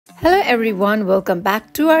Hello everyone, welcome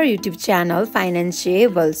back to our YouTube channel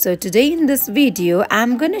Financiable. So today in this video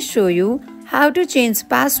I'm gonna show you how to change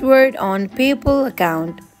password on PayPal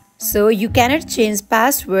account. So you cannot change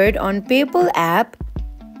password on PayPal app.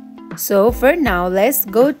 So for now let's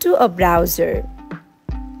go to a browser.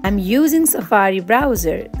 I'm using Safari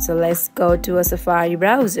browser. So let's go to a Safari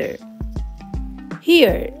browser.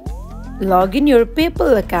 Here, log in your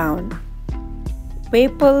PayPal account.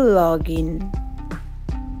 PayPal login.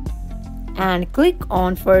 And click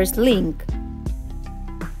on first link.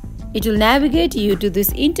 It will navigate you to this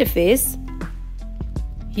interface.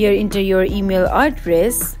 Here enter your email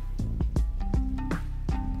address.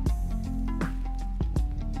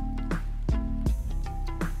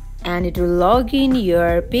 And it will log in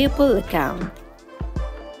your PayPal account.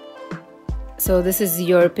 So this is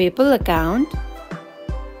your PayPal account.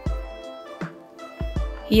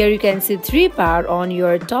 Here you can see 3 bar on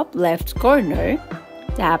your top left corner.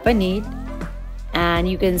 Tap on it. And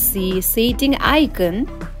you can see setting icon.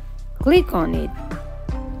 Click on it.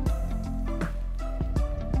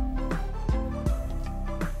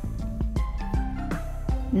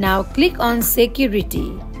 Now click on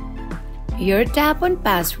security. Here tap on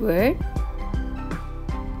password.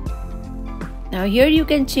 Now here you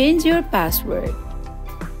can change your password.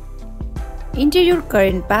 Enter your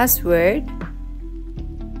current password.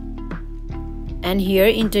 And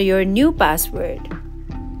here enter your new password.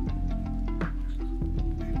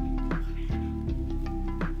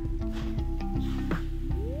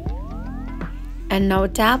 And now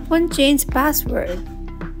tap on change password.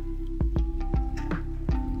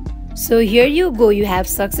 So here you go, you have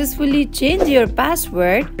successfully changed your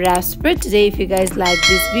password. Wraps for today. If you guys like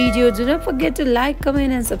this video, do not forget to like,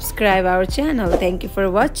 comment and subscribe our channel. Thank you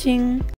for watching.